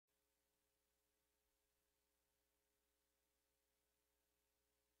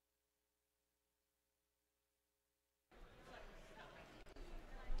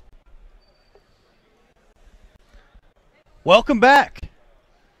Welcome back.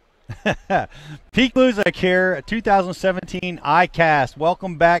 Pete Luzak here, 2017 iCast.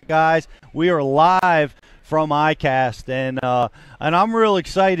 Welcome back, guys. We are live from iCast, and I'm real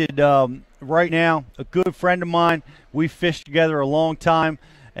excited right now. A good friend of mine. We fished together a long time,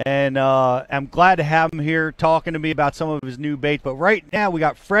 and I'm glad to have him here talking to me about some of his new baits. But right now, we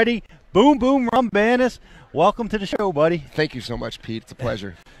got Freddie Boom Boom Roumbanis. Welcome to the show, buddy. Thank you so much, Pete. It's a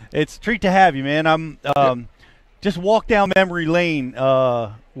pleasure. It's a treat to have you, man. I'm just walk down memory lane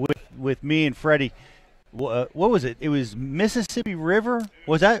with me and Freddie. What was it? It was Mississippi River.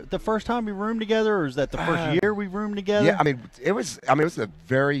 Was that the first time we roomed together, or was that the first year we roomed together? Yeah, it was the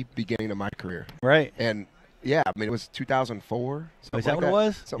very beginning of my career. Right. And yeah, it was 2004. Is that what it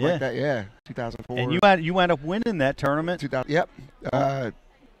was? Something like that. Yeah, 2004. And you wound up winning that tournament. 2000. Yep.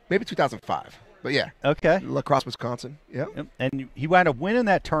 Maybe 2005. But yeah. Okay. La Crosse, Wisconsin. Yep. And he wound up winning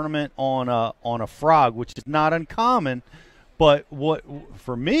that tournament on a frog, which is not uncommon. But what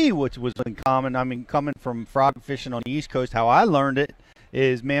for me, which was uncommon, coming from frog fishing on the East Coast, how I learned it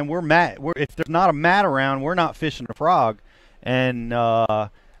is, man, if there's not a mat around, we're not fishing a frog. And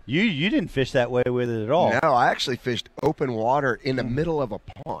you didn't fish that way with it at all. No, I actually fished open water in the middle of a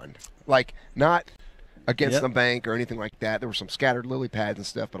pond, like not against the bank or anything like that. There were some scattered lily pads and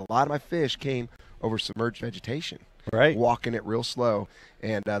stuff, but a lot of my fish came over submerged vegetation. Right. Walking it real slow,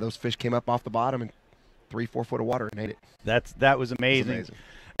 and those fish came up off the bottom and 3-4 foot of water and ate it. That was amazing.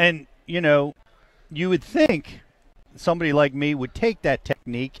 And you would think somebody like me would take that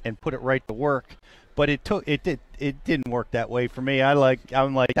technique and put it right to work, but it didn't work that way for me. I'm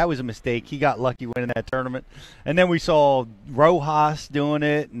like that was a mistake. He got lucky winning that tournament, and then we saw Rojas doing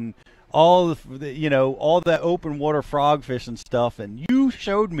it and all the open water frog fishing stuff, and you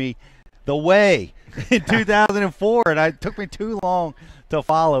showed me the way in 2004, and it took me too long to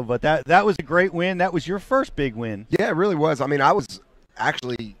follow, but that was a great win. That was your first big win. Yeah, it really was. I was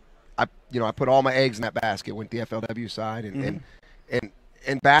actually, I put all my eggs in that basket, went the FLW side, and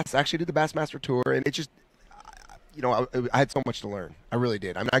Bass, actually did the Bassmaster Tour, and it just, I had so much to learn. I really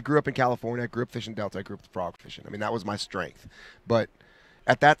did. I grew up in California. I grew up fishing Delta. I grew up frog fishing. That was my strength. But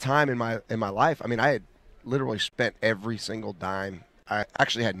at that time in my life, I had literally spent every single dime. I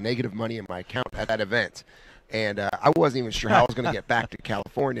actually had negative money in my account at that event, and I wasn't even sure how I was going to get back to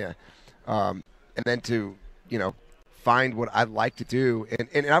California, and then to find what I like to do,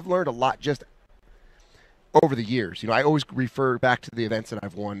 and I've learned a lot just over the years. I always refer back to the events that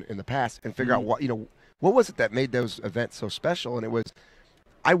I've won in the past and figure out what was it that made those events so special, and it was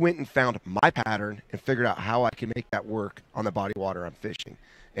I went and found my pattern and figured out how I can make that work on the body water I'm fishing.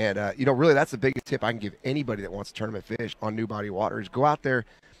 And, really that's the biggest tip I can give anybody that wants to tournament fish on new body water is go out there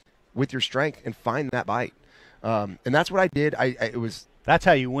with your strength and find that bite. And that's what I did. That's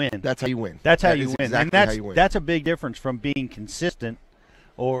how you win. That's how you win. That's how you win. Exactly and how you win. That's a big difference from being consistent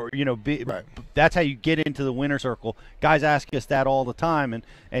or, right. That's how you get into the winner circle. Guys ask us that all the time,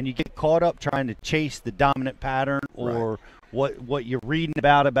 and you get caught up trying to chase the dominant pattern or what you're reading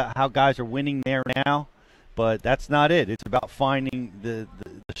about how guys are winning there now. But that's not it. It's about finding the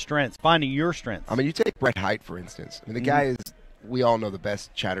strengths, finding your strengths. You take Brett Hite, for instance. The guy is, we all know, the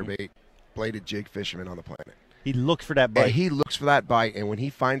best chatterbait bladed jig fisherman on the planet. He looks for that bite. And he looks for that bite, and when he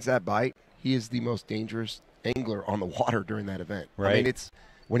finds that bite, he is the most dangerous angler on the water during that event. Right. It's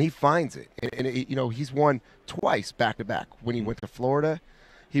when he finds it, and he's won twice back to back. When he went to Florida,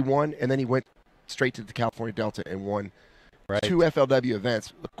 he won, and then he went straight to the California Delta and won 2 FLW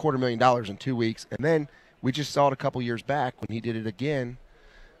events, $250,000 in 2 weeks, and then we just saw it a couple years back when he did it again.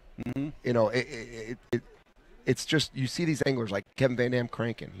 It's just, you see these anglers like Kevin Van Dam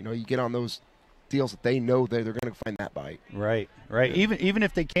cranking. You get on those deals that they know they're going to find that bite. Right. Yeah. Even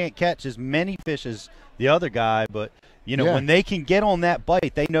if they can't catch as many fish as the other guy, but when they can get on that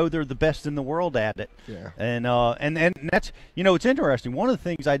bite, they know they're the best in the world at it. Yeah. And that's it's interesting. One of the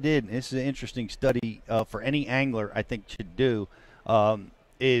things I did, and this is an interesting study for any angler I think should do,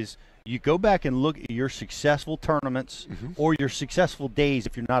 is you go back and look at your successful tournaments or your successful days.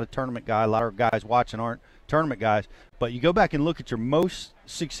 If you're not a tournament guy, a lot of guys watching aren't tournament guys, but you go back and look at your most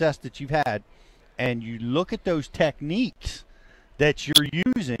success that you've had, and you look at those techniques that you're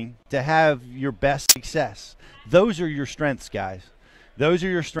using to have your best success. Those are your strengths, guys. Those are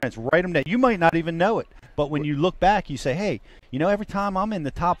your strengths. Write them down. You might not even know it, but when you look back, you say, hey, every time I'm in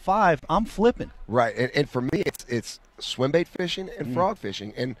the top 5, I'm flipping. Right, and for me, it's swimbait fishing and frog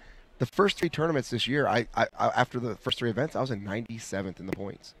fishing. And the first 3 tournaments this year, I after the first 3 events, I was in 97th in the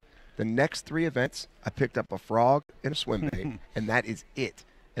points. The next 3 events, I picked up a frog and a swimbait, and that is it.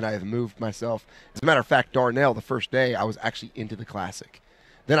 And I have moved myself. As a matter of fact, Darnell, the first day, I was actually into the Classic.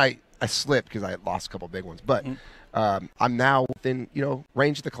 Then I slipped because I had lost a couple big ones. But I'm now within,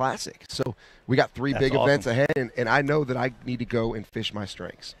 range of the Classic. So we got 3 That's big awesome. events ahead, and I know that I need to go and fish my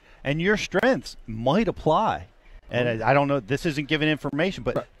strengths. And your strengths might apply. And I don't know, this isn't giving information,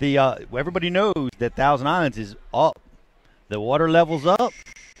 but the everybody knows that Thousand Islands is up. The water level's up.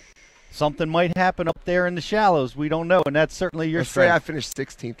 Something might happen up there in the shallows. We don't know, and that's certainly your Let's say strength. I finished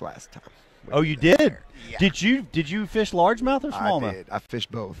 16th last time. Oh, you did? Yeah. Did you fish largemouth or smallmouth? I did. I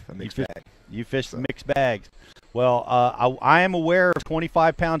fished both. A mixed bag. You fished mixed bags. Well, I am aware of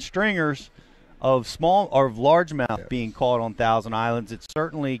 25-pound stringers of small or of largemouth being caught on Thousand Islands. It's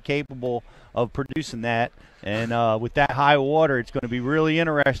certainly capable of producing that, and with that high water, it's going to be really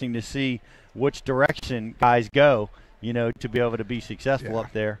interesting to see which direction guys go. To be able to be successful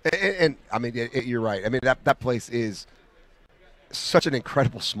up there. And I mean, you're right. I mean, that place is such an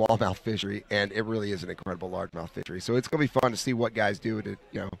incredible smallmouth fishery, and it really is an incredible largemouth fishery. So it's going to be fun to see what guys do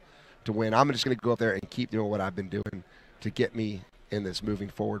to win. I'm just going to go up there and keep doing what I've been doing to get me in this moving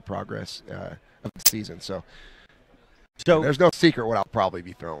forward progress of the season. So there's no secret what I'll probably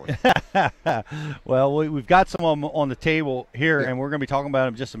be throwing. Well, we've got some on the table here, and we're going to be talking about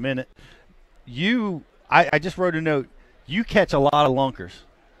them in just a minute. I just wrote a note. You catch a lot of lunkers,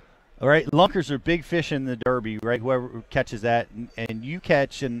 all right? Lunkers are big fish in the Derby, right? Whoever catches that, and you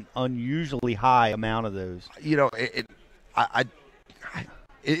catch an unusually high amount of those. It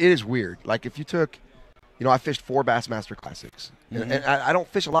is weird. Like if you took, I fished 4 Bassmaster Classics, and I don't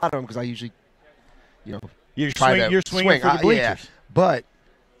fish a lot of them because I usually, you're swinging for the bleachers. Yeah. But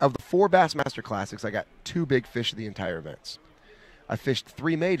of the 4 Bassmaster Classics, I got 2 big fish of the entire events. I fished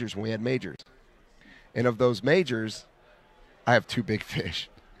 3 majors when we had majors. And of those majors, I have 2 big fish.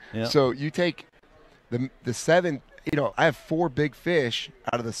 Yep. So you take the 7, I have 4 big fish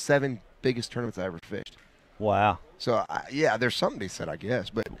out of the 7 biggest tournaments I ever fished. Wow. So, there's something to be said, I guess.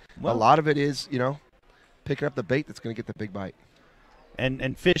 But a lot of it is, picking up the bait that's going to get the big bite.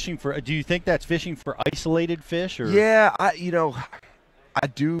 And fishing for, do you think that's fishing for isolated fish? Or? Yeah, I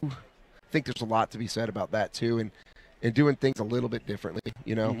do think there's a lot to be said about that, too, and doing things a little bit differently,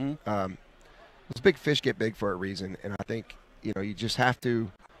 Those big fish get big for a reason, and I think you just have to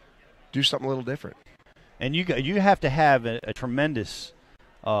do something a little different. And you have to have a tremendous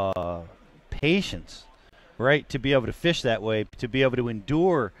patience, right, to be able to fish that way, to be able to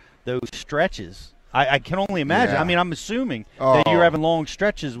endure those stretches. I can only imagine. Yeah. I mean, I'm assuming that you're having long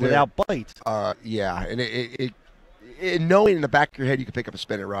stretches without bites. Yeah, and it knowing in the back of your head you can pick up a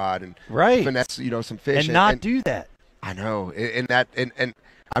spinning rod and finesse some fish and not do that. I know, and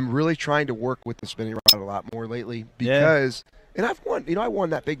I'm really trying to work with the spinning rod a lot more lately because, and I've won, I won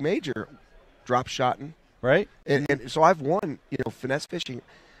that big major drop shotting. Right. And so I've won, finesse fishing,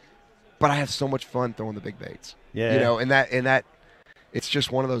 but I have so much fun throwing the big baits. Yeah. And that, it's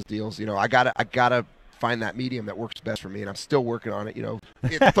just one of those deals, I gotta find that medium that works best for me. And I'm still working on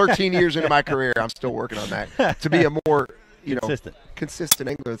it, 13 years into my career, I'm still working on that to be a more, consistent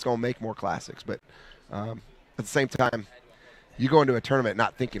angler that's going to make more classics. But at the same time, you go into a tournament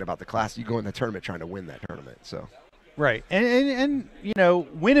not thinking about the class. You go in the tournament trying to win that tournament. So, right, and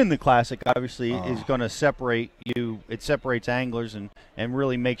winning the classic obviously is going to separate you. It separates anglers and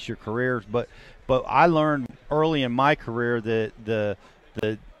really makes your careers. But I learned early in my career that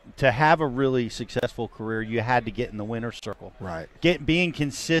to have a really successful career, you had to get in the winner's circle. Right. Being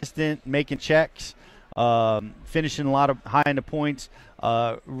consistent, making checks, finishing a lot of high in the points.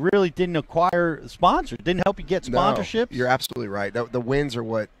 Really didn't acquire sponsors. Didn't help you get sponsorships. No, you're absolutely right. The wins are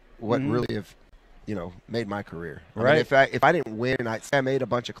what really have, made my career. Right. I mean, if I didn't win, I made a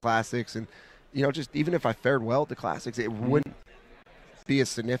bunch of classics, and just even if I fared well at the classics, it wouldn't be as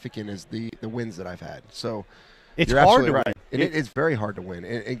significant as the wins that I've had. So it's you're hard to right. win. And it's very hard to win.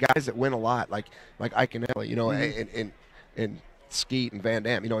 And guys that win a lot, like Ike and Ellie, and Skeet and Van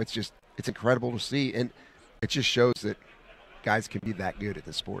Dam, it's incredible to see, and it just shows that guys can be that good at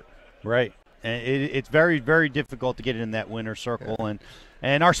this sport. Right. And it's very, very difficult to get in that winner's circle. Yeah.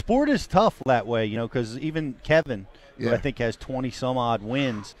 And our sport is tough that way, because even Kevin, who I think has 20-some-odd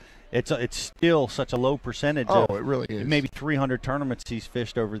wins, it's still such a low percentage. Oh, it really is. Maybe 300 tournaments he's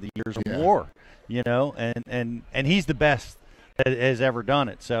fished over the years or more, and he's the best that has ever done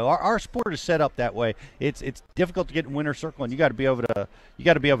it. So our sport is set up that way. It's difficult to get in winner's circle, and you got to be able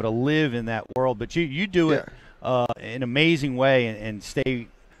to live in that world. But you do it in an amazing way and stay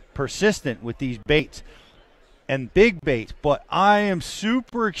persistent with these baits and big baits. But I am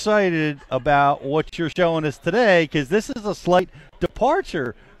super excited about what you're showing us today, because this is a slight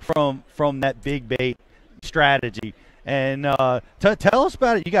departure from that big bait strategy. And tell us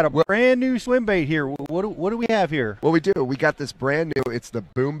about it. You got a brand new swim bait here. What do we have here? Well, we do. We got this brand new. It's the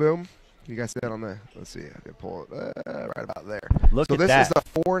Boom Boom. You guys see that on the? Let's see. I can pull it right about there. Look so at this that. is the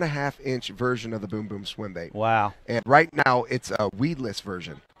 4.5-inch version of the Boom Boom swim bait. Wow. And right now it's a weedless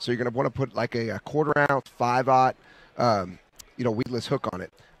version. So you're going to want to put like a quarter ounce, 5/0, weedless hook on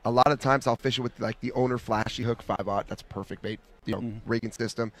it. A lot of times I'll fish it with like the owner flashy hook 5/0. That's perfect bait. Rigging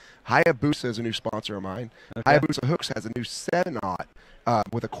system. Hayabusa is a new sponsor of mine. Okay. Hayabusa Hooks has a new 7/0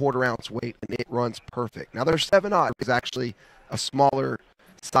 with a quarter ounce weight, and it runs perfect. Now their 7/0 is actually a smaller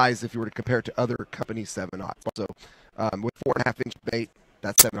size if you were to compare it to other companies' 7/0. So with 4.5-inch bait,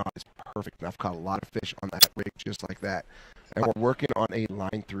 that 7/0 is perfect. And I've caught a lot of fish on that rig just like that. And we're working on a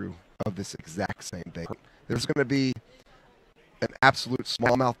line through of this exact same bait. There's going to be an absolute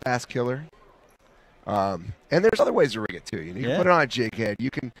smallmouth bass killer. And there's other ways to rig it too. You can put it on a jig head.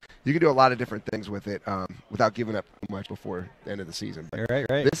 You can do a lot of different things with it without giving up too much before the end of the season. But right.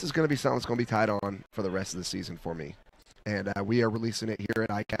 This is going to be something that's going to be tied on for the rest of the season for me. And we are releasing it here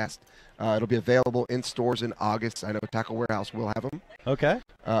at iCast. It'll be available in stores in August. I know Tackle Warehouse will have them. Okay.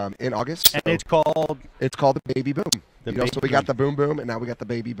 In August. And it's called the Baby Boom. So we got the Boom Boom, and now we got the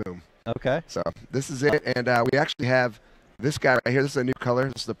Baby Boom. Okay. So this is it, and we actually have this guy right here. This is a new color.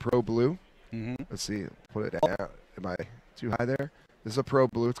 This is the Pro Blue. Mm-hmm. Let's see. Put it down. Am I too high there? This is a Pro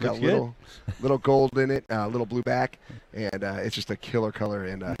Blue. It's got Looks little gold in it, little blue back, and it's just a killer color.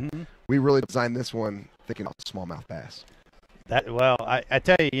 And we really designed this one thinking about smallmouth bass. I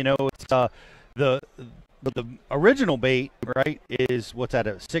tell you, it's the original bait, right, is what's that,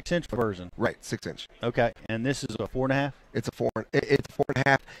 a 6-inch version? Right, 6-inch. Okay, and this is a 4.5. It's a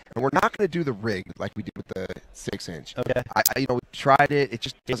 4.5, and we're not going to do the rig like we did with the 6-inch. Okay. We tried it. It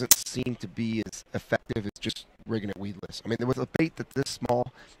just doesn't seem to be as effective as just rigging it weedless. I mean, with a bait that's this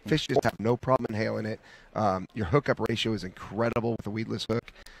small, fish just have no problem inhaling it. Your hookup ratio is incredible with a weedless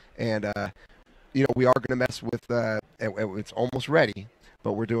hook, and we are going to mess with. It's almost ready,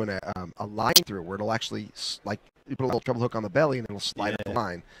 but we're doing a line through where it'll actually you put a little treble hook on the belly and it'll slide up the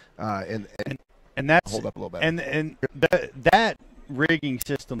line, and that's hold up a little bit. And that rigging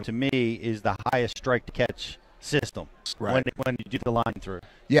system to me is the highest strike to catch system. Right. When you do the line through.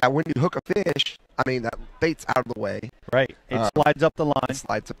 Yeah, when you hook a fish, I mean that bait's out of the way. Right. It slides up the line. It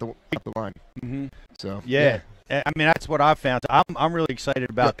slides up the line. Mm-hmm. So yeah. I mean, that's what I've found. I'm really excited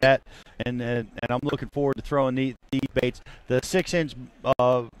about that, and I'm looking forward to throwing these baits. The 6-inch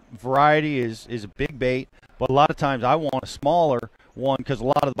variety is a big bait, but a lot of times I want a smaller one because a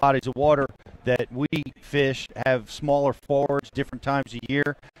lot of the bodies of water that we fish have smaller forwards different times a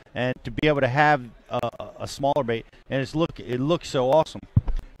year, and to be able to have a smaller bait, and it looks so awesome.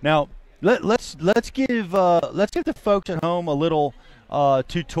 Now let's give the folks at home a little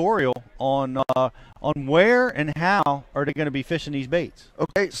tutorial on where and how are they going to be fishing these baits.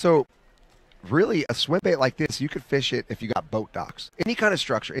 Okay, so really a swim bait like this, you could fish it if you got boat docks. Any kind of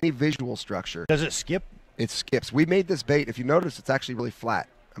structure, any visual structure. Does it skip? It skips. We made this bait. If you notice, it's actually really flat.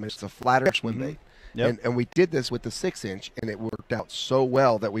 I mean, it's a flatter swim bait. Yep. And we did this with the 6-inch, and it worked out so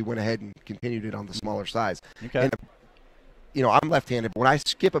well that we went ahead and continued it on the smaller size. Okay. And, I'm left-handed, but when I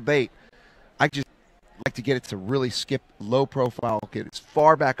skip a bait, I just like to get it to really skip low profile, get as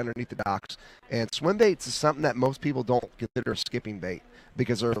far back underneath the docks. And swim baits is something that most people don't consider a skipping bait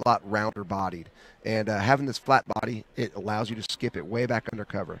because they're a lot rounder bodied. And having this flat body, it allows you to skip it way back under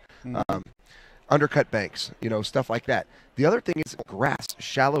cover. Undercut banks, stuff like that. The other thing is grass,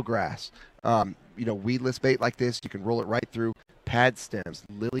 shallow grass. Weedless bait like this, you can roll it right through pad stems,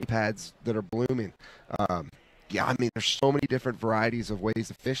 lily pads that are blooming. There's so many different varieties of ways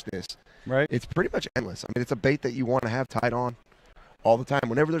to fish this. Right. It's pretty much endless. I mean, it's a bait that you want to have tied on all the time,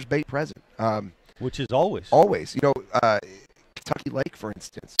 whenever there's bait present. Which is always. Always. Kentucky Lake, for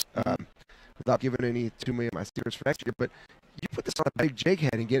instance, without giving any too many of my secrets for next year, but you put this on a big jig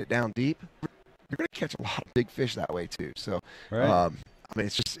head and get it down deep, you're going to catch a lot of big fish that way too. So, right.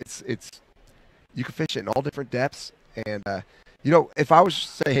 It's you can fish it in all different depths. And, if I was to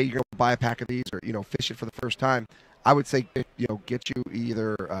say, hey, you're going to buy a pack of these or, fish it for the first time, I would say, get you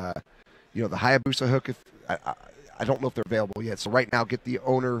either, the Hayabusa hook. If I don't know if they're available yet. So right now, get the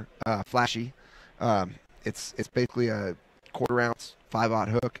owner flashy. It's basically a quarter ounce 5/0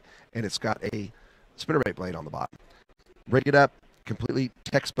 hook, and it's got a spinnerbait blade on the bottom. Rig it up, completely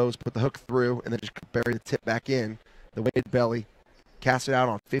exposed, put the hook through, and then just bury the tip back in, the weighted belly, cast it out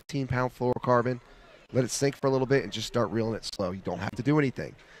on 15-pound fluorocarbon, let it sink for a little bit, and just start reeling it slow. You don't have to do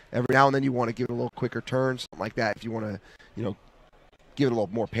anything. Every now and then you want to give it a little quicker turn, something like that, if you want to, give it a little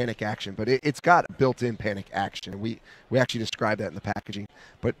more panic action. But it's got built-in panic action. We actually describe that in the packaging.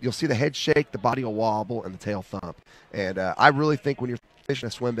 But you'll see the head shake, the body will wobble, and the tail thump. And I really think when you're fishing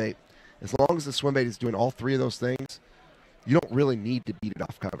a swim bait, as long as the swim bait is doing all three of those things, you don't really need to beat it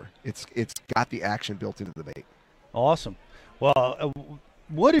off cover. It's got the action built into the bait. Awesome. Well,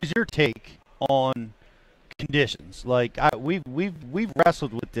 what is your take on conditions? Like we've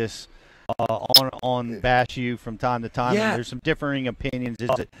wrestled with this on Bash U from time to time. Yeah. And there's some differing opinions. Is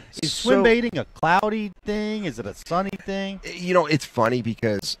So- swim baiting a cloudy thing? Is it a sunny thing? It's funny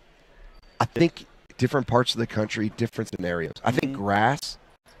because I think different parts of the country, different scenarios. I think grass,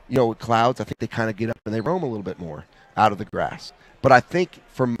 with clouds, I think they kind of get up and they roam a little bit more out of the grass. But I think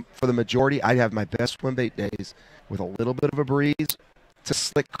for the majority, I have my best swim bait days with a little bit of a breeze to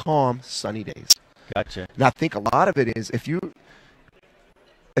slick, calm, sunny days. Gotcha. And I think a lot of it is if you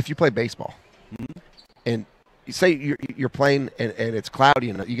play baseball and you say you're playing and it's cloudy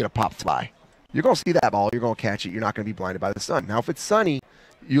and you get a pop fly, you're going to see that ball, you're going to catch it, you're not going to be blinded by the sun. Now, if it's sunny,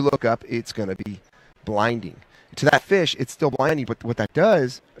 you look up, it's going to be blinding. To that fish, it's still blinding, but what that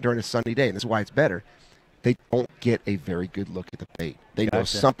does during a sunny day, and this is why it's better, they don't get a very good look at the bait. They know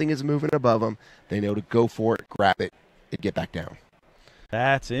something is moving above them. They know to go for it, grab it, and get back down.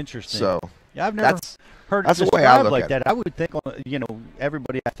 That's interesting. So yeah, I've never heard it that's the way I described look like at that. I would think,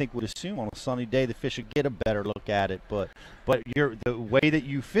 everybody I think would assume on a sunny day the fish would get a better look at it. But the way that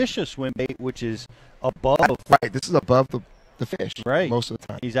you fish a swim bait, which is above, right? This is above the fish, right? Most of the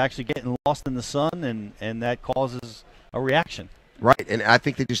time, he's actually getting lost in the sun, and that causes a reaction. Right, and I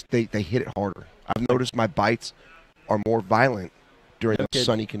think they hit it harder. I've noticed my bites are more violent during those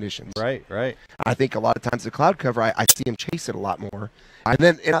sunny conditions. Right. I think a lot of times the cloud cover, I see them chase it a lot more, and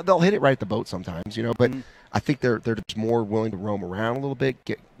then they'll hit it right at the boat sometimes, But I think they're just more willing to roam around a little bit.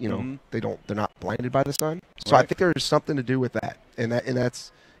 They're not blinded by the sun. So I think there's something to do with that, and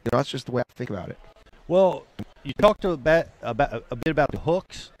that's that's just the way I think about it. Well, you talked a bit about the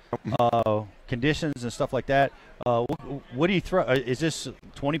hooks, conditions and stuff like that. What do you throw? Is this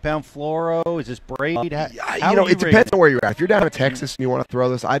 20-pound fluoro? Is this braid? It depends on where you're at. If you're down in Texas and you want to throw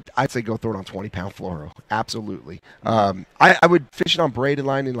this, I'd say go throw it on 20-pound fluoro. Absolutely. I would fish it on braided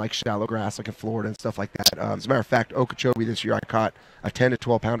line in like shallow grass, like in Florida and stuff like that. As a matter of fact, Okeechobee this year, I caught a 10 to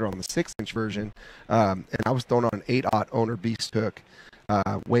 12 pounder on the 6-inch version, and I was throwing on an 8/0 owner beast hook,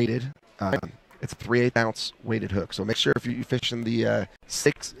 weighted. It's a 3/8 ounce weighted hook. So make sure if you're fishing the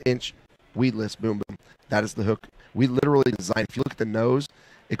 6-inch weedless boom boom, that is the hook. We literally designed, if you look at the nose,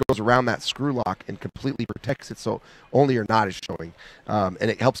 it goes around that screw lock and completely protects it so only your knot is showing. And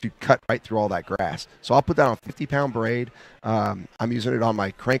it helps you cut right through all that grass. So I'll put that on a 50-pound braid. I'm using it on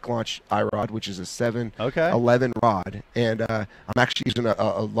my crank launch iRod, which is a 7-11 rod. And I'm actually using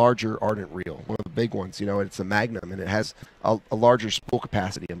a larger ardent reel, one of the big ones. It's a Magnum, and it has a larger spool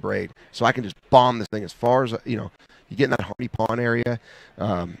capacity and braid. So I can just bomb this thing as far as, you get in that Hardy Pond area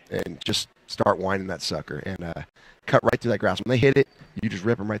and just start winding that sucker and cut right through that grass. When they hit it, you just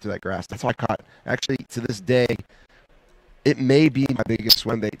rip them right through that grass. That's how I caught. Actually, to this day, it may be my biggest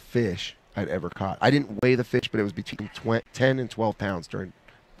swim bait fish I'd ever caught. I didn't weigh the fish, but it was between 10 and 12 pounds during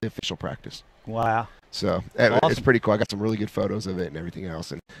the official practice. Wow. So awesome. It's pretty cool. I got some really good photos of it and everything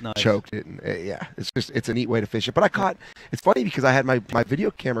else, and choked it, and it's a neat way to fish it. But I caught. It's funny because I had my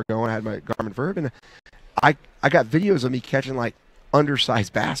video camera going. I had my Garmin Verb, and I got videos of me catching like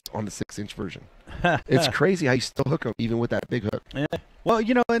undersized bass on the 6-inch version. It's crazy how you still hook them even with that big hook. Yeah. Well,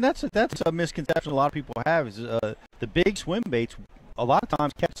 and that's a misconception a lot of people have is the big swim baits a lot of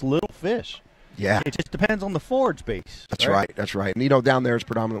times catch little fish. Yeah. It just depends on the forage base. That's right. That's right. And down there it's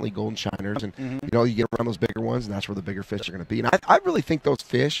predominantly golden shiners, and you get around those bigger ones, and that's where the bigger fish are going to be. And I really think those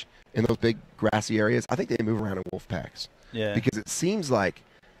fish in those big grassy areas, I think they move around in wolf packs. Yeah. Because it seems like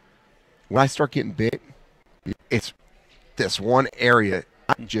when I start getting bit, it's this one area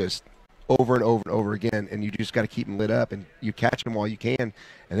just over and over and over again, and you just got to keep them lit up, and you catch them while you can,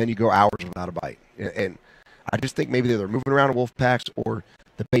 and then you go hours without a bite. And I just think maybe they're moving around in wolf packs, or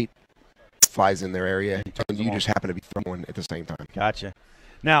the bait flies in their area, and you just happen to be throwing at the same time. Gotcha.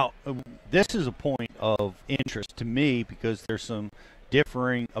 Now, this is a point of interest to me because there's some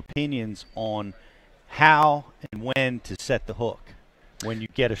differing opinions on how and when to set the hook when you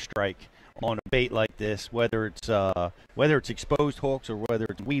get a strike on a bait like this, whether it's exposed hooks or whether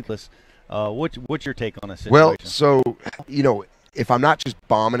it's weedless. What's your take on this situation? Well, so if I'm not just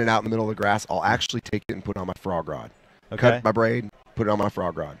bombing it out in the middle of the grass, I'll actually take it and put it on my frog rod. Okay. Cut my braid, put it on my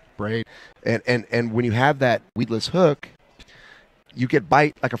frog rod, braid, and when you have that weedless hook, you get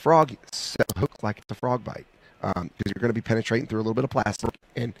bite like a frog, set the hook like it's a frog bite, because you're going to be penetrating through a little bit of plastic,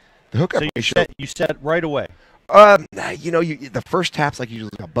 and the hook up ratio. You set right away. The first tap's like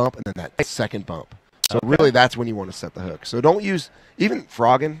usually a bump, and then that second bump. So really, that's when you want to set the hook. So don't use even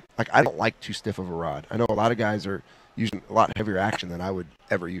frogging. Like I don't like too stiff of a rod. I know a lot of guys are using a lot heavier action than I would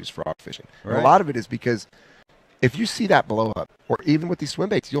ever use frog fishing. Right. And a lot of it is because if you see that blow up, or even with these swim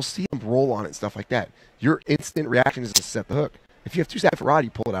baits, you'll see them roll on it and stuff like that. Your instant reaction is to set the hook. If you have 2 7 rod, you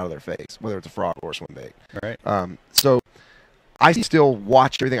pull it out of their face, whether it's a frog or a swim bait. Right. So I still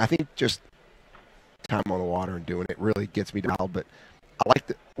watch everything. I think just time on the water and doing it really gets me dialed. But I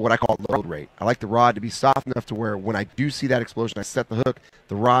like what I call load rate. I like the rod to be soft enough to where when I do see that explosion, I set the hook,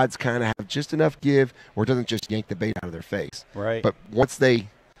 the rods kind of have just enough give where it doesn't just yank the bait out of their face. Right. But once they,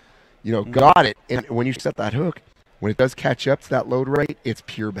 got it, and when you set that hook, when it does catch up to that load rate, it's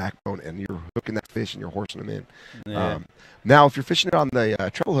pure backbone, and you're hooking that fish and you're horsing them in. Yeah. Now, if you're fishing it on the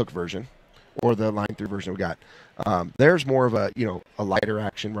treble hook version or the line through version we got, there's more of a lighter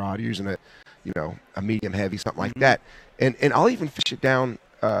action rod, using a medium heavy, something like that. And I'll even fish it down.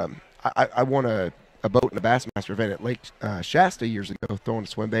 I won a boat in a Bassmaster event at Lake Shasta years ago, throwing a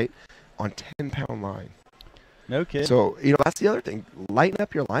swim bait on 10-pound line. No kidding. So, that's the other thing. Lighten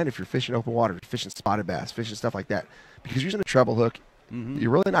up your line if you're fishing open water, fishing spotted bass, fishing stuff like that. Because using a treble hook,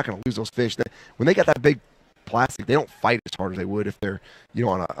 you're really not going to lose those fish. When they got that big plastic, they don't fight as hard as they would if they're,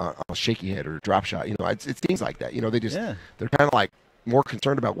 on a shaky head or a drop shot. It's things like that. They're kind of like more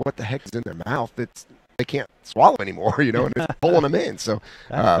concerned about what the heck is in their mouth. They can't swallow anymore, and it's pulling them in. So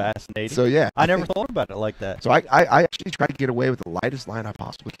that's fascinating. So yeah, I never thought about it like that. So I actually try to get away with the lightest line I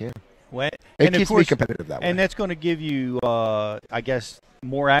possibly can. Well, it keeps me competitive that way. And that's going to give you, I guess,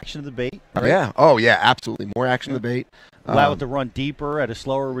 more action of the bait. Right? Yeah. Oh, yeah, absolutely. More action of the bait. Allow it to run deeper at a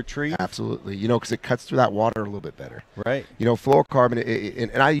slower retreat. Absolutely. Because it cuts through that water a little bit better. Right.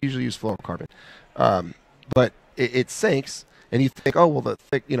 Fluorocarbon, and I usually use fluorocarbon, but it sinks, and you think, oh, well,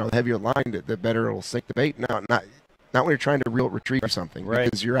 the heavier line, the better it'll sink the bait. No, not when you're trying to retrieve something. Right.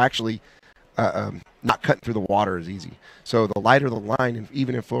 Because you're actually not cutting through the water as easy. So the lighter the line, and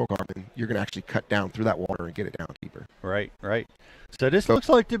even in fluorocarbon, you're going to actually cut down through that water and get it down deeper. Right. So this looks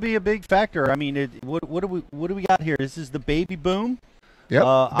like to be a big factor. I mean, what do we got here? This is the baby boom. Yep.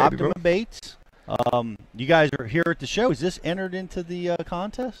 Optimum Baits. You guys are here at the show. Is this entered into the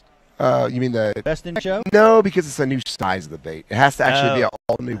contest? You mean the best in show? No, because it's a new size of the bait. It has to actually be an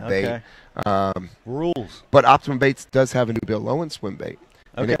all new bait. Rules. But Optimum Baits does have a new Bill Lowen swim bait.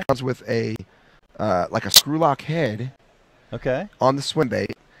 Okay. And it comes with a like a screw lock head on the swim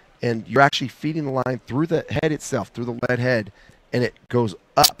bait, and you're actually feeding the line through the head itself, through the lead head, and it goes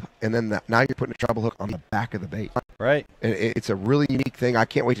up, and then now you're putting a treble hook on the back of the bait. Right. And it's a really unique thing. I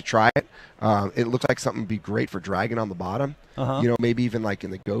can't wait to try it. It looks like something would be great for dragging on the bottom. Maybe even like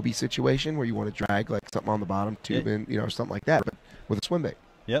in the goby situation where you want to drag like something on the bottom, tubing, something like that, but with a swim bait.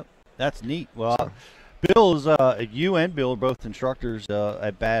 Yep. That's neat. Well, Bill's, you and Bill are both instructors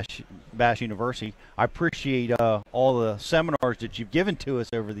at Bass University. I appreciate all the seminars that you've given to us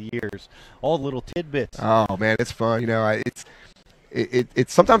over the years, all the little tidbits. Oh man, it's fun.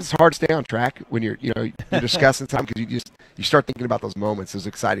 It's sometimes it's hard to stay on track when you're discussing something, because you start thinking about those moments, those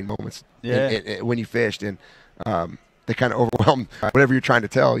exciting moments when you fished, and they kind of overwhelm whatever you're trying to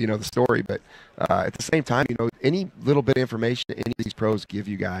tell, the story. But at the same time, any little bit of information that any of these pros give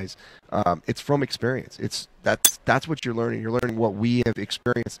you guys, it's from experience. That's what you're learning. You're learning what we have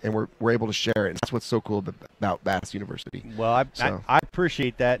experienced, and we're able to share it. And that's what's so cool about Bass University. Well, I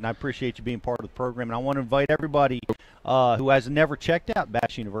appreciate that, and I appreciate you being part of the program. And I want to invite everybody who has never checked out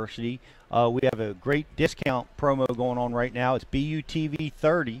Bass University. We have a great discount promo going on right now. It's BUTV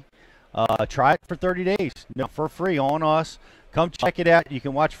 30. Try it for 30 days, for free on us. Come check it out. You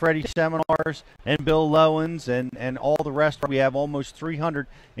can watch Freddie's seminars and Bill Lowen's and all the rest. We have almost 300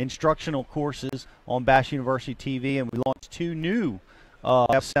 instructional courses on Bass University TV, and we launched 2 new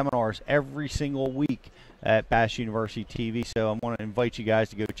seminars every single week at Bass University TV. So I want to invite you guys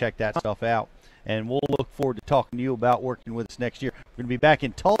to go check that stuff out, and we'll look forward to talking to you about working with us next year. We're going to be back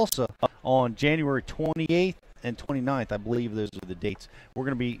in Tulsa on January 28th and 29th. I believe those are the dates. We're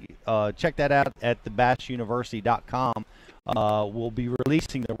going to be check that out at thebassuniversity.com. We'll be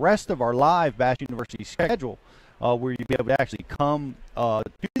releasing the rest of our live Bass University schedule, where you'll be able to actually come to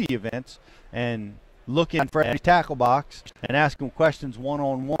the events and look in Freddie's tackle box and ask him questions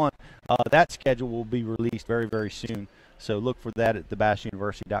one-on-one. That schedule will be released very, very soon. So look for that at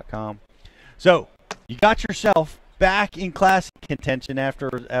thebassuniversity.com. So you got yourself back in classic contention after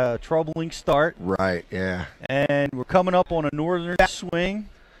a troubling start. Right, yeah. And we're coming up on a northern swing.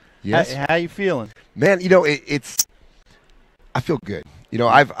 Yes. How you feeling? Man, it's I feel good.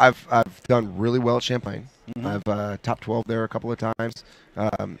 I've done really well at Champlain. I've top 12 there a couple of times.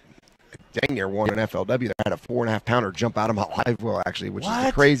 Dang near won an FLW. I had a 4.5 pounder jump out of my live well, actually, which is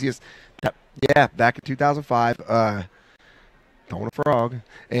the craziest. Yeah, back in 2005. Throwing a frog,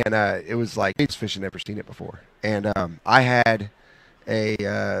 and it was like it's fishing, never seen it before. And I had a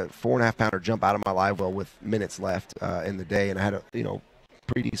 4.5 pounder jump out of my live well with minutes left in the day, and I had a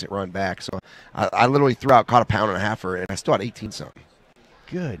pretty decent run back. So I literally threw out, caught a pound and a half for it, and I still had 18 something.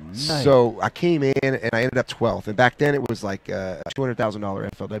 Good night. So I came in and I ended up 12th, and back then it was like a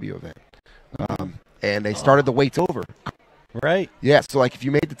 $200,000 FLW event, and they started the weights over. Right. Yeah. So like if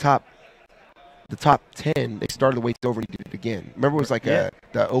you made the top 10, they started the weights over and you did it again. Remember, it was like the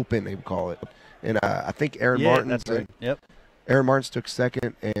Open, they would call it, and I think Aaron Martins. That's right. Yep. Aaron Martins took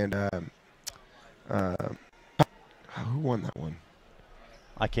second, and who won that one?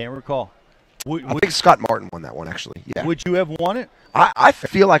 I can't recall. I think Scott Martin won that one, actually. Yeah. Would you have won it? I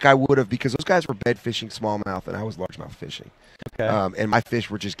feel like I would have, because those guys were bed fishing smallmouth and I was largemouth fishing. Okay. And my fish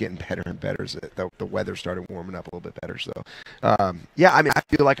were just getting better and better as the weather started warming up a little bit better. So, yeah, I mean, I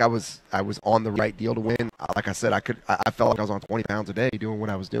feel like I was on the right deal to win. Like I said, I felt like I was on 20 pounds a day doing what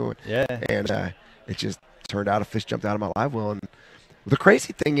I was doing. Yeah. And it just turned out a fish jumped out of my live well. And the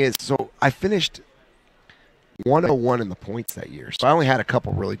crazy thing is, so I finished 101 in the points that year. So I only had a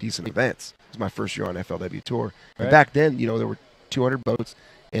couple really decent events. It was my first year on FLW Tour. And back then, there were 200 boats,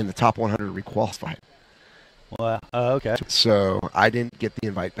 and the top 100 requalified. Wow. Okay. So I didn't get the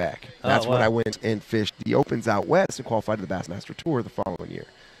invite back. That's when I went and fished the Opens out west and qualified to the Bassmaster Tour the following year.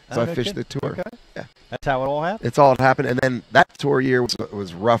 So I fished the tour. Okay. Yeah. That's how it all happened? It's all happened. And then that tour year was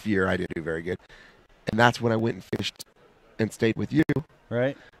a rough year. I didn't do very good. And that's when I went and fished and stayed with you.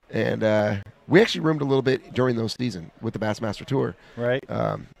 Right. And we actually roomed a little bit during those seasons with the Bassmaster Tour. Right.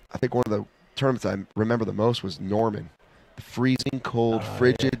 I think one of the tournaments I remember the most was Norman. The freezing cold,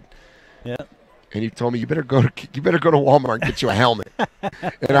 frigid. Yeah. And you told me you better go to Walmart and get you a helmet.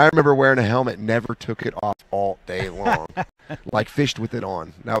 And I remember wearing a helmet, never took it off all day long, like fished with it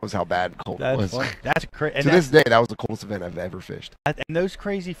on. That was how bad cold it was. Funny. That's crazy. To this day, that was the coldest event I've ever fished. And those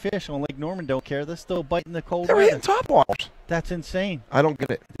crazy fish on Lake Norman don't care. They're still biting the cold They're weather. hitting top waters. That's insane. I don't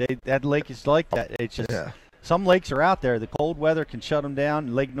get it. That lake is like that. It's just some lakes are out there. The cold weather can shut them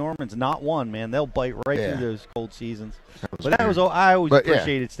down. Lake Norman's not one, man. They'll bite right through those cold seasons. I always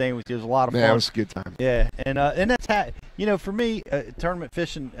appreciated staying with you. It was a lot of fun. Yeah, it was a good time. Yeah, and that's how for me, tournament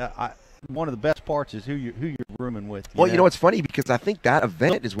fishing. One of the best parts is who you're rooming with. Well, it's funny because I think that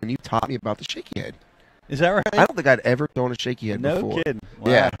event is when you taught me about the shaky head. Is that right? I don't think I'd ever thrown a shaky head before. No kidding.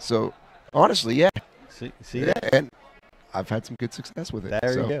 Wow. Yeah. So honestly, yeah. See that? And I've had some good success with it.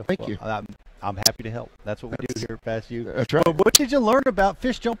 There you go. Thank you. I'm happy to help. That's what we do here at Pass You. That's right. But what did you learn about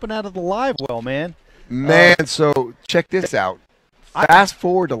fish jumping out of the live well, man? Man, so check this out. Fast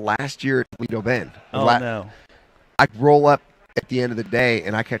forward to last year at Lido Bend. No. I roll up at the end of the day,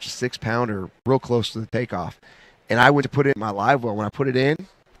 and I catch a 6-pounder real close to the takeoff. And I went to put it in my live well. When I put it in,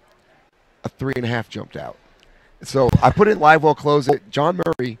 a 3.5 jumped out. So I put it in live well, close it. John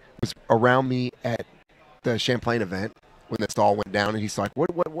Murray was around me at the Champlain event when this all went down, and he's like,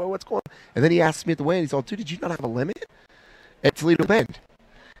 what's going on? And then he asked me at the weigh-in, he's like, dude, did you not have a limit at Toledo Bend?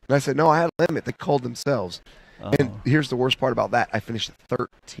 And I said, no, I had a limit. They called themselves. And here's the worst part about that. I finished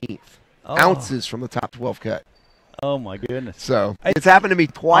 13th. Ounces from the top 12 cut. Oh, my goodness. So it's happened to me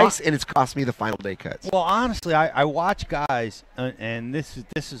twice, and it's cost me the final day cuts. Well, honestly, I watch guys, and this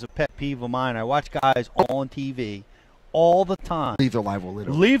is a pet peeve of mine. I watch guys on TV all the time. Leave their live well lit.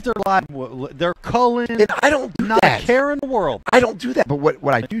 Leave their live well. They're culling. And I don't do not that. a care in the world. I don't do that. But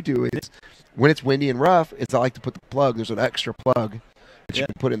what I do is, when it's windy and rough, I like to put the plug. There's an extra plug that you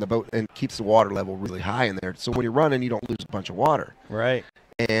can put in the boat and keeps the water level really high in there. So when you're running, you don't lose a bunch of water. Right.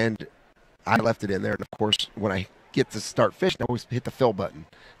 And I left it in there. And, of course, when I get to start fishing, I always hit the fill button.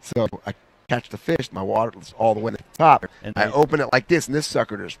 So I catch the fish. My water is all the way to the top. And I open it like this, and this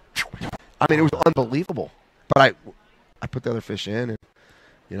sucker just – I mean, it was unbelievable. But I put the other fish in,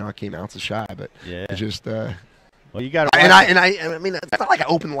 and I came ounces shy, but it's just well, you got to. I mean, it's not like I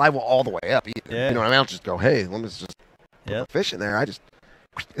opened the live well all the way up either. Yeah. You know what I mean? I don't just go, hey, let me just put a fish in there.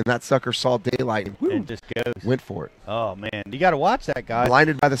 And that sucker saw daylight and just goes. Went for it. Oh man, you got to watch that guy.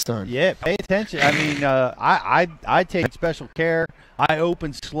 Blinded by the sun. Yeah, pay attention. I mean, I take special care. I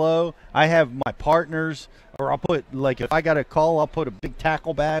open slow. I have my partners. Or I'll put, like, if I got a call, I'll put a big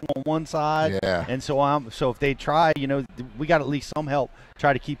tackle bag on one side. Yeah. And so if they try, we got at least some help.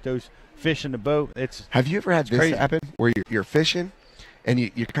 Try to keep those fish in the boat. Have you ever had this crazy. happen where you're fishing and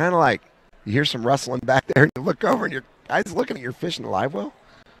you're kind of like, you hear some rustling back there and you look over and your guy's looking at your fish in the live well?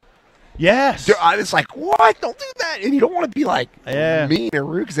 Yes. It's like, what? Don't do that. And you don't want to be like mean or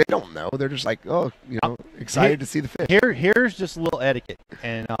rude because they don't know. They're just like, excited to see the fish. Here's just a little etiquette,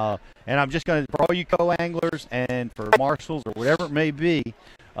 and I'm just going to, for all you co-anglers and for marshals or whatever it may be,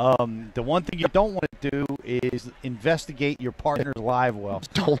 the one thing you don't want to do is investigate your partner's live well.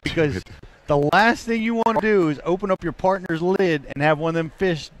 Don't because do it. The last thing you want to do is open up your partner's lid and have one of them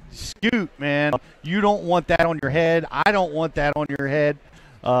fish scoot, man. You don't want that on your head. I don't want that on your head.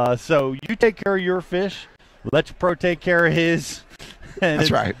 So you take care of your fish. Let your pro take care of his. And That's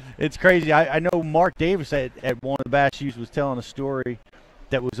right. It's crazy. I know Mark Davis at one of the Bass Shoes was telling a story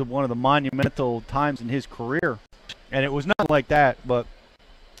that was one of the monumental times in his career. And it was nothing like that, but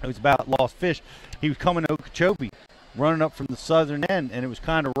it was about lost fish. He was coming to Okeechobee, running up from the southern end, and it was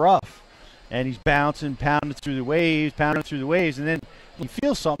kind of rough. And he's bouncing, pounding through the waves, and then he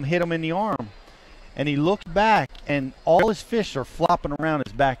feels something hit him in the arm. And he looks back, and all his fish are flopping around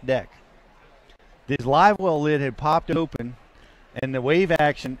his back deck. His live well lid had popped open, and the wave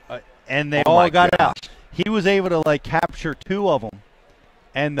action, and they all got out. He was able to, like, capture 2 of them,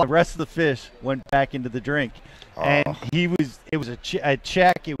 and the rest of the fish went back into the drink. And it was a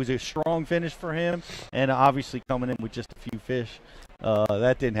check. It was a strong finish for him, and obviously coming in with just a few fish.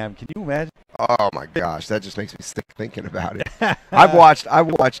 That didn't happen. Can you imagine? Oh my gosh, that just makes me sick thinking about it. I've watched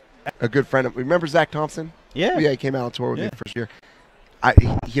a good friend of, remember Zach Thompson? Yeah. Yeah, he came out on tour with me the first year.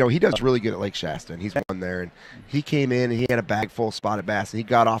 He does really good at Lake Shasta, and he's won there. And he came in and he had a bag full of spotted bass, and he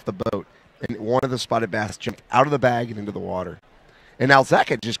got off the boat, and one of the spotted bass jumped out of the bag and into the water. And now Zach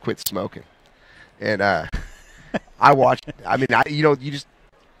had just quit smoking, and I watched. I mean,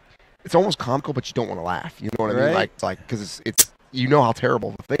 it's almost comical, but you don't want to laugh. You know what I mean? Like because it's you know how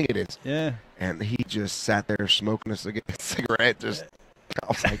terrible the thing it is. Yeah. And he just sat there smoking a cigarette. Just I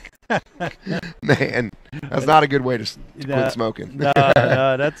was like, man, that's not a good way to quit smoking. No,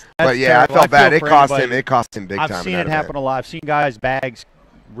 that's but yeah, terrible. I felt bad. It cost him big time. I've seen it happen a lot. I've seen guys' bags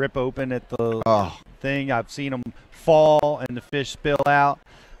rip open at the thing. I've seen them fall and the fish spill out.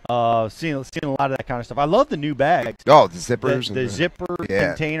 Seen a lot of that kind of stuff. I love the new bags. Oh, the zippers. The zipper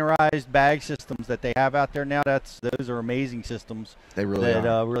containerized bag systems that they have out there now. Those are amazing systems. They really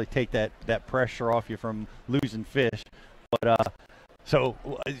are. Really take that pressure off you from losing fish. But so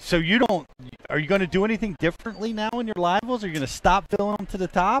you don't. Are you going to do anything differently now in your live wells? Are you going to stop filling them to the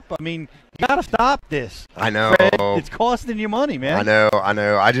top? I mean, you got to stop this. I know. Fred, it's costing you money, man. I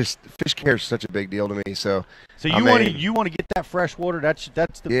know. Fish care is such a big deal to me. So you want to get that fresh water. That's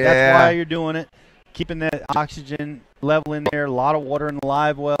why you're doing it. Keeping that oxygen level in there. A lot of water in the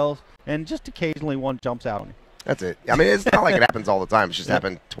live wells, and just occasionally one jumps out on you. That's it. I mean, it's not like it happens all the time. It's just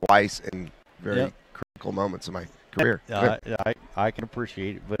happened twice in very critical moments of my career. I can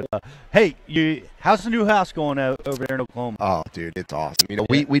appreciate it. But hey, how's the new house going over there in Oklahoma? Oh, dude, it's awesome.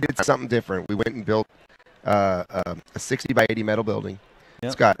 We did something different. We went and built a 60 by 80 metal building. Yep.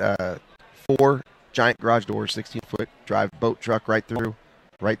 It's got 4 giant garage doors, 16-foot drive boat truck right through.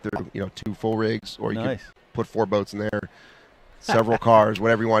 2 full rigs, or you can put 4 boats in there, several cars,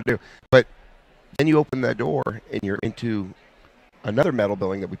 whatever you want to do. But then you open that door and you're into another metal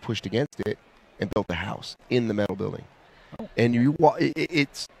building that we pushed against it and built a house in the metal building. Oh. And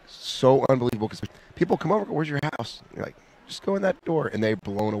it's so unbelievable because people come over, where's your house? And you're like, just go in that door. And they're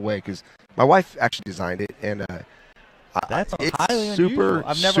blown away because my wife actually designed it. And that's it's highly super, unusual.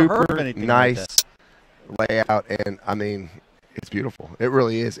 I've never heard of anything nice like that. Layout. And I mean, it's beautiful. It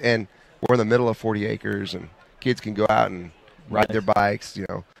really is. And we're in the middle of 40 acres and kids can go out and ride their bikes.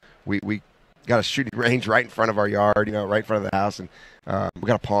 We got a shooting range right in front of our yard, right in front of the house. And we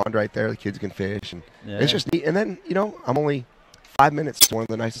got a pond right there. The kids can fish. And it's just neat. And then, I'm only 5 minutes to one of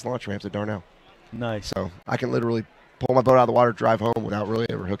the nicest launch ramps at Darnell. Nice. So I can literally pull my boat out of the water, drive home without really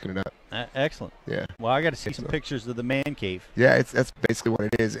ever hooking it up. Excellent. Yeah. Well, I got to see some pictures of the man cave. Yeah, that's basically what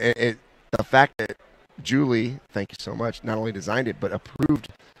it is. The fact that Julie, thank you so much, not only designed it, but approved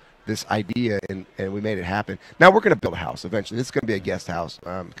this idea, and we made it happen. Now we're going to build a house eventually. This is going to be a guest house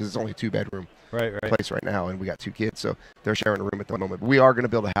because it's only a 2-bedroom place right now, and we got 2 kids, so they're sharing a room at the moment. But we are going to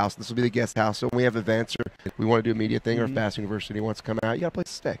build a house. This will be the guest house. So when we have events or we want to do a media thing or if Bass University wants to come out, you got a place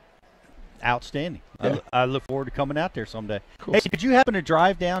to stay. Outstanding. Yeah. I look forward to coming out there someday. Cool. Hey, did you happen to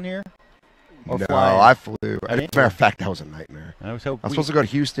drive down here? No, I flew. As a matter of fact, that was a nightmare. I was supposed to go to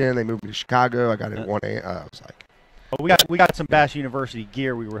Houston. They moved me to Chicago. I got in at 1 a.m. I was like, we got some Bass University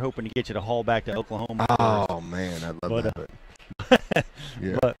gear. We were hoping to get you to haul back to Oklahoma. Oh man, I love that.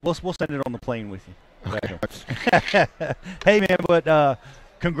 Yeah. But we'll send it on the plane with you. Okay. Hey man, but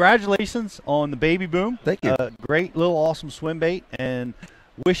congratulations on the baby boom. Thank you. Great little awesome swim bait, and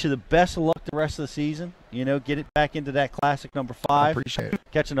wish you the best of luck the rest of the season. Get it back into that classic number 5. I appreciate it.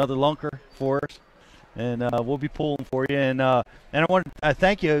 Catch another lunker for us, and we'll be pulling for you. And I want to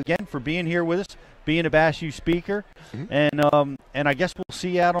thank you again for being here with us, being a Bass U speaker, and I guess we'll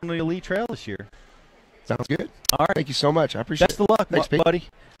see you out on the Elite Trail this year. Sounds good. All right. Thank you so much. I appreciate it. Best of luck, Thanks, buddy. Pete.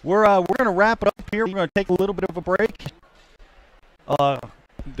 We're going to wrap it up here. We're going to take a little bit of a break.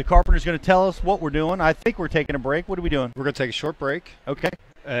 The Carpenter's going to tell us what we're doing. I think we're taking a break. What are we doing? We're going to take a short break. Okay.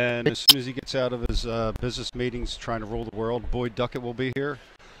 And as soon as he gets out of his business meetings trying to rule the world, Boyd Duckett will be here.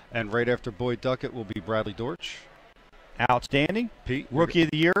 And right after Boyd Duckett will be Bradley Dortch. Outstanding. Pete. Rookie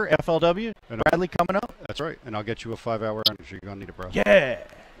of the Year, FLW. And Bradley coming up. That's right. And I'll get you a 5-hour energy. You're going to need it, bro. Yeah.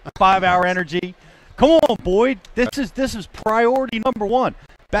 5-hour energy. Come on, Boyd. This is priority number one.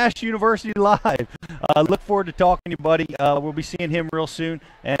 Bash University Live. Look forward to talking to you, buddy. We'll be seeing him real soon.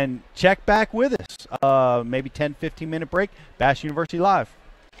 And check back with us. Maybe 10, 15-minute break. Bash University Live.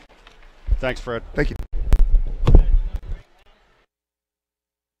 Thanks, Fred. Thank you.